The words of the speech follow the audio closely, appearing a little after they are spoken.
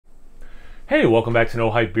Hey, welcome back to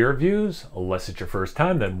No Hype Beer Reviews. Unless it's your first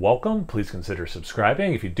time, then welcome. Please consider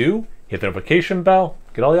subscribing. If you do, hit the notification bell,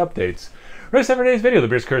 get all the updates. Rest of today's video, the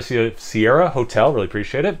beer's courtesy of Sierra Hotel. Really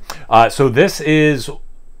appreciate it. So this is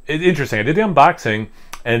interesting. I did the unboxing,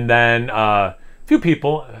 and then a few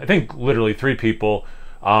people, I think literally 3 people,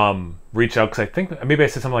 reached out because I think maybe I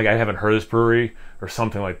said something like I haven't heard of this brewery or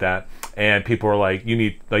something like that, and people were like, they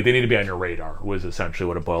need to be on your radar, was essentially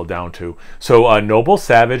what it boiled down to. So Noble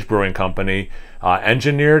Savage Brewing Company,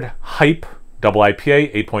 engineered hype double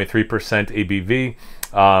IPA, 8.3%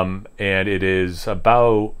 ABV, and it is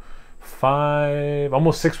about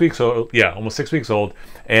almost 6 weeks old. Yeah, almost 6 weeks old.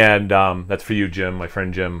 And that's for you, Jim. My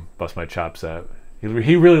friend Jim bust my chops at. He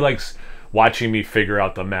really likes watching me figure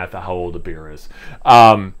out the math of how old a beer is.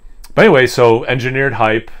 But anyway, so engineered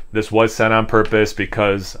hype. This was sent on purpose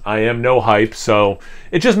because I am no hype, so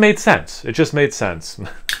it just made sense. It just made sense.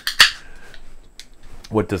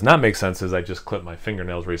 What does not make sense is I just clipped my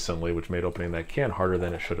fingernails recently, which made opening that can harder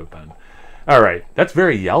than it should have been. All right, that's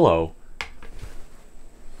very yellow.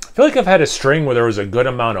 I feel like I've had a string where there was a good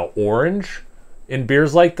amount of orange in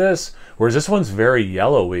beers like this, whereas this one's very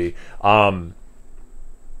yellowy. I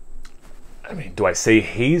mean, do I say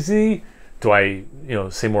hazy? Do I,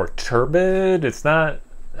 say more turbid? It's not,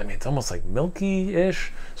 it's almost like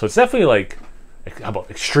milky-ish. So it's definitely like, how about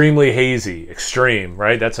extremely hazy? Extreme,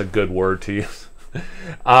 right? That's a good word to use.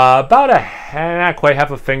 About not quite half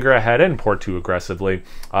a finger ahead. I didn't pour too aggressively.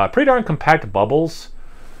 Pretty darn compact bubbles.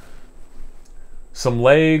 Some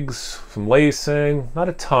legs, some lacing. Not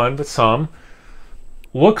a ton, but some.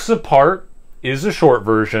 Looks apart. Is a short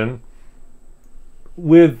version.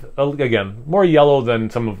 With, again, more yellow than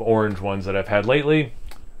some of orange ones that I've had lately.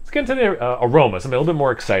 Let's get into the aroma, something a little bit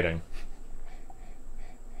more exciting.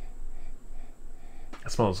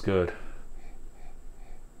 That smells good.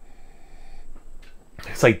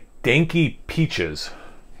 It's like danky peaches.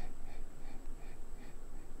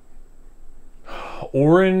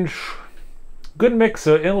 Orange. Good mix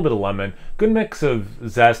of, and a little bit of lemon. Good mix of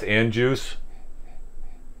zest and juice.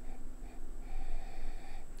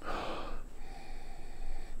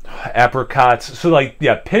 Apricots, so like,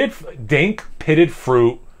 yeah, dank pitted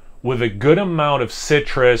fruit with a good amount of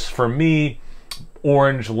citrus. For me,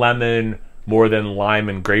 orange, lemon, more than lime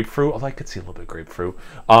and grapefruit. Although I could see a little bit of grapefruit.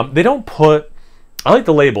 They don't put, I like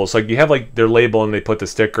the labels. Like you have like their label and they put the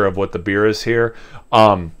sticker of what the beer is here.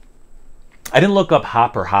 I didn't look up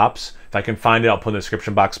hop or hops. If I can find it, I'll put in the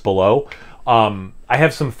description box below. I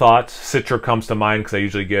have some thoughts. Citra comes to mind because I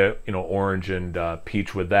usually get, orange and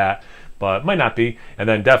peach with that. But might not be. And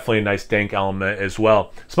then definitely a nice dank element as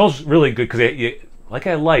well. Smells really good because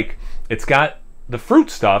it's got the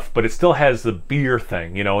fruit stuff, but it still has the beer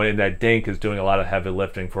thing, and that dank is doing a lot of heavy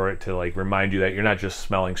lifting for it to like remind you that you're not just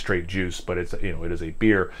smelling straight juice, but it's, it is a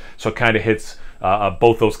beer. So it kind of hits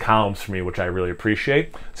both those columns for me, which I really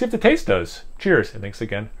appreciate. See if the taste does. Cheers, and thanks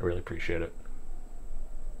again. I really appreciate it.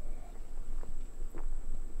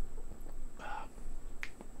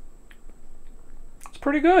 It's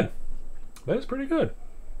pretty good. That is pretty good.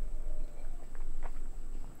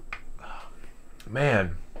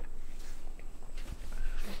 Man.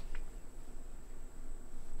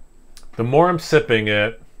 The more I'm sipping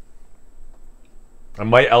it, I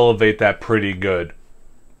might elevate that pretty good.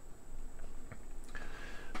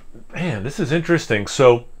 Man, this is interesting.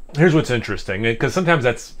 So here's what's interesting, because sometimes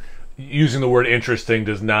that's using the word interesting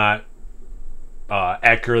does not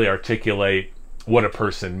accurately articulate what a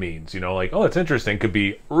person means. Like, oh, it's interesting could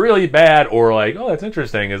be really bad, or like, oh, that's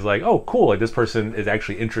interesting is like, oh, cool, like this person is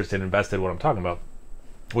actually interested, invested in what I'm talking about.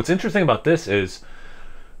 What's interesting about this is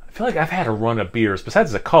I feel like I've had a run of beers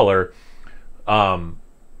besides the color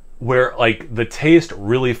where like the taste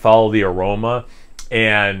really followed the aroma,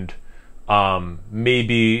 and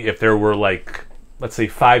maybe if there were like, let's say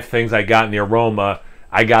 5 things I got in the aroma,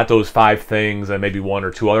 I got those 5 things and maybe 1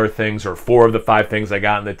 or 2 other things, or 4 of the 5 things I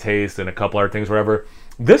got in the taste and a couple other things, whatever.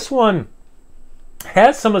 This one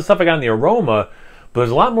has some of the stuff I got in the aroma, but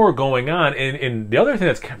there's a lot more going on. And the other thing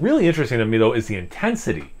that's really interesting to me, though, is the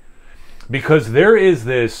intensity. Because there is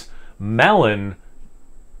this melon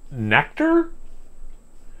nectar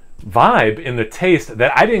vibe in the taste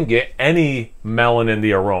that I didn't get any melon in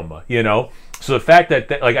the aroma, So the fact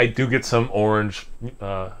that like I do get some orange,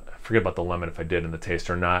 forget about the lemon if I did in the taste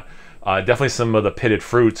or not. Definitely some of the pitted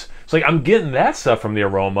fruits. So like I'm getting that stuff from the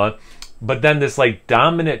aroma, but then this like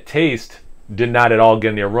dominant taste did not at all get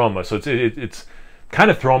in the aroma. So it's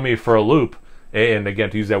kind of thrown me for a loop. And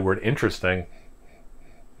again, to use that word interesting,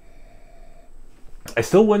 I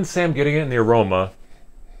still wouldn't say I'm getting it in the aroma.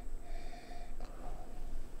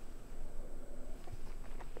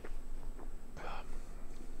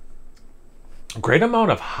 great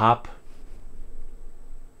amount of hop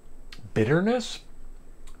bitterness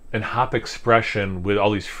and hop expression with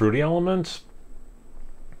all these fruity elements.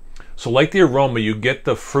 So like the aroma, you get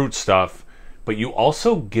the fruit stuff, but you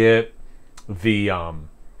also get the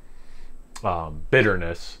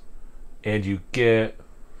bitterness, and you get,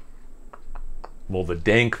 well, the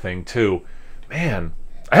dank thing too. Man,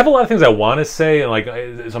 I have a lot of things I want to say, and like,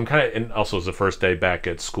 so I'm kind of, and also it's the first day back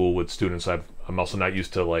at school with students. I'm also not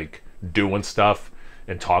used to like doing stuff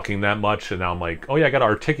and talking that much, and now I'm like, oh yeah, I got to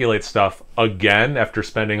articulate stuff again after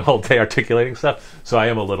spending all day articulating stuff. So I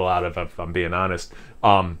am a little out of it, if I'm being honest.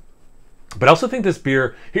 But I also think this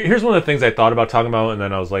beer, here's one of the things I thought about talking about, and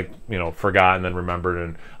then I was like, you know, forgot and then remembered,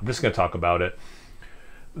 and I'm just going to talk about it.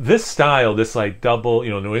 This style, this like double, you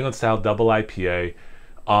know, New England style double IPA,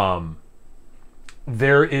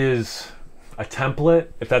 there is a template,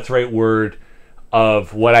 if that's the right word,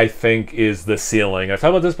 of what I think is the ceiling. I've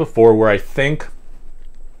talked about this before, where I think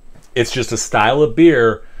it's just a style of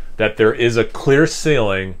beer that there is a clear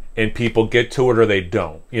ceiling and people get to it or they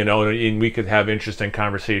don't, you know, and we could have interesting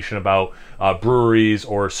conversation about breweries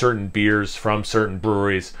or certain beers from certain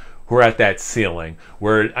breweries who are at that ceiling,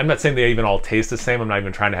 where I'm not saying they even all taste the same. I'm not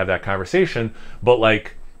even trying to have that conversation, but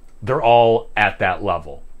like they're all at that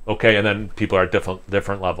level. Okay. And then people are at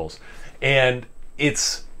different levels, and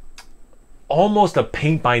it's almost a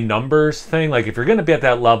paint by numbers thing. Like if you're going to be at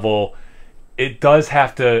that level, it does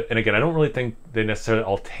have to, and again, I don't really think they necessarily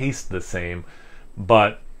all taste the same,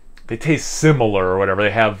 but they taste similar or whatever.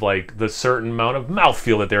 They have like the certain amount of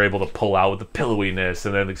mouthfeel that they're able to pull out with the pillowiness,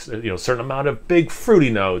 and then, you know, certain amount of big fruity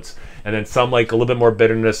notes, and then some like a little bit more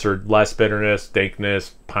bitterness or less bitterness,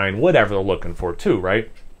 dankness, pine, whatever they're looking for too,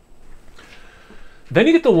 right? Then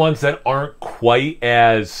you get the ones that aren't quite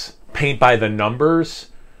as paint by the numbers,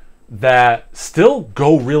 that still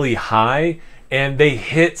go really high, and they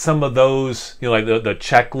hit some of those, you know, like the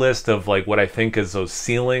checklist of like what I think is those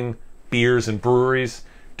ceiling beers and breweries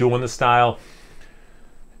doing the style.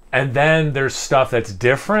 And then there's stuff that's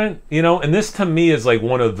different, you know, and this to me is like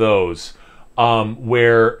one of those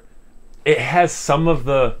where it has some of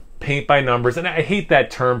the paint by numbers, and I hate that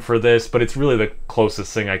term for this, but it's really the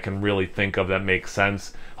closest thing I can really think of that makes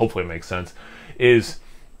sense. Hopefully it makes sense. Is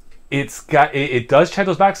it does check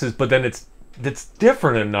those boxes, but then it's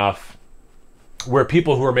different enough where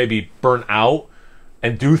people who are maybe burnt out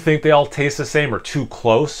and do think they all taste the same or too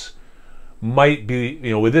close might be, you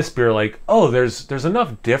know, with this beer, like, oh, there's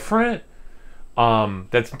enough different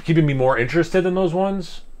that's keeping me more interested in those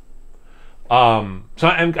ones. So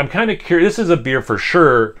I'm kind of curious. This is a beer for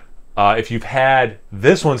sure. If you've had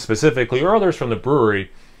this one specifically or others from the brewery,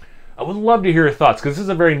 I would love to hear your thoughts, because this is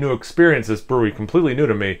a very new experience. This brewery, completely new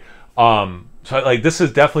to me. So like, this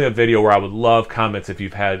is definitely a video where I would love comments if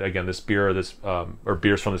you've had, again, this beer or this or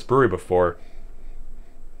beers from this brewery before.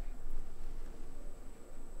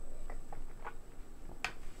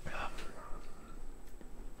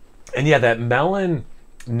 And yeah, that melon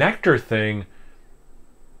nectar thing,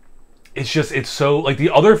 it's just, it's so, like the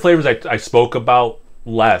other flavors I spoke about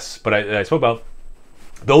less, but I spoke about,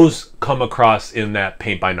 those come across in that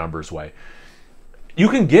paint by numbers way. You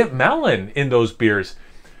can get melon in those beers,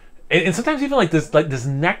 and sometimes even like this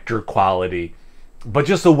nectar quality, but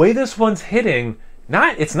just the way this one's hitting,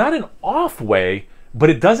 it's not an off way, but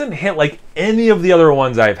it doesn't hit like any of the other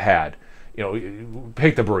ones I've had. You know,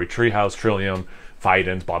 pick the brewery, Treehouse, Trillium,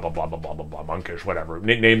 Fidens, blah, blah, blah, blah, blah, blah, blah, Monkish, whatever.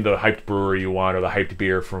 Name the hyped brewery you want, or the hyped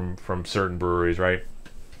beer from certain breweries, right?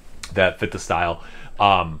 That fit the style.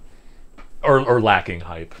 Or lacking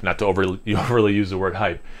hype, not to overly use the word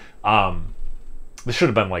hype. This should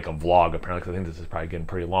have been like a vlog, apparently, because I think this is probably getting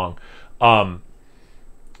pretty long. I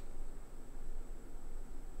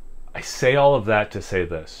say all of that to say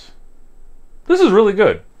this. This is really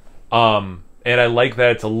good. And I like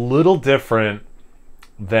that it's a little different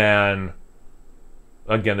than,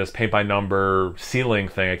 again, this paint by number ceiling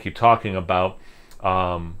thing I keep talking about.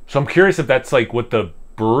 So I'm curious if that's like what the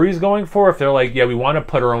brewery's going for. If they're like, yeah, we want to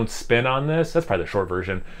put our own spin on this. That's probably the short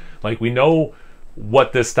version. Like, we know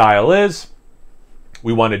what this style is.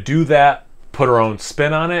 We want to do that, put our own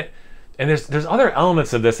spin on it. And there's other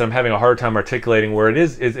elements of this that I'm having a hard time articulating, where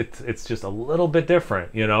it's just a little bit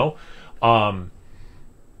different, you know?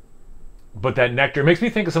 But that nectar makes me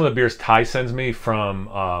think of some of the beers Ty sends me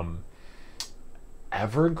from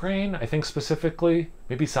Evergreen, I think specifically,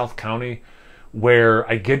 maybe South County, where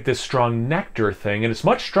I get this strong nectar thing, and it's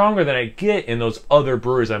much stronger than I get in those other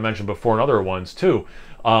breweries I mentioned before, and other ones too.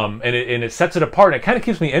 And it sets it apart, and it kind of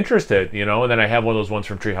keeps me interested, you know? And then I have one of those ones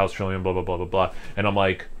from Treehouse, Trillium, blah, blah, blah, blah, blah. And I'm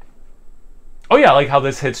like, oh yeah, I like how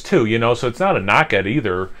this hits too, you know? So it's not a knock at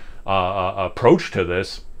either approach to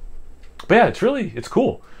this. But yeah, it's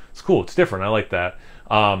cool. It's cool. It's different. I like that.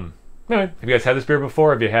 Anyway, have you guys had this beer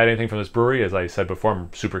before? Have you had anything from this brewery? As I said before,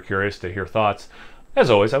 I'm super curious to hear thoughts. As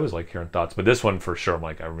always, I always like hearing thoughts, but this one for sure,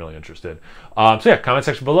 I'm really interested. So yeah, comment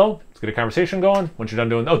section below. Let's get a conversation going. Once you're done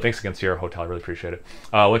doing, thanks again, Sierra Hotel. I really appreciate it.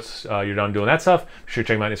 Once you're done doing that stuff, be sure to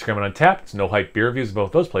check my Instagram and Untapped. It's No Hype Beer Reviews,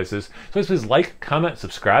 both those places. So please like, comment,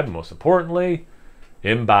 subscribe, and most importantly,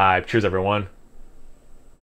 imbibe. Cheers, everyone.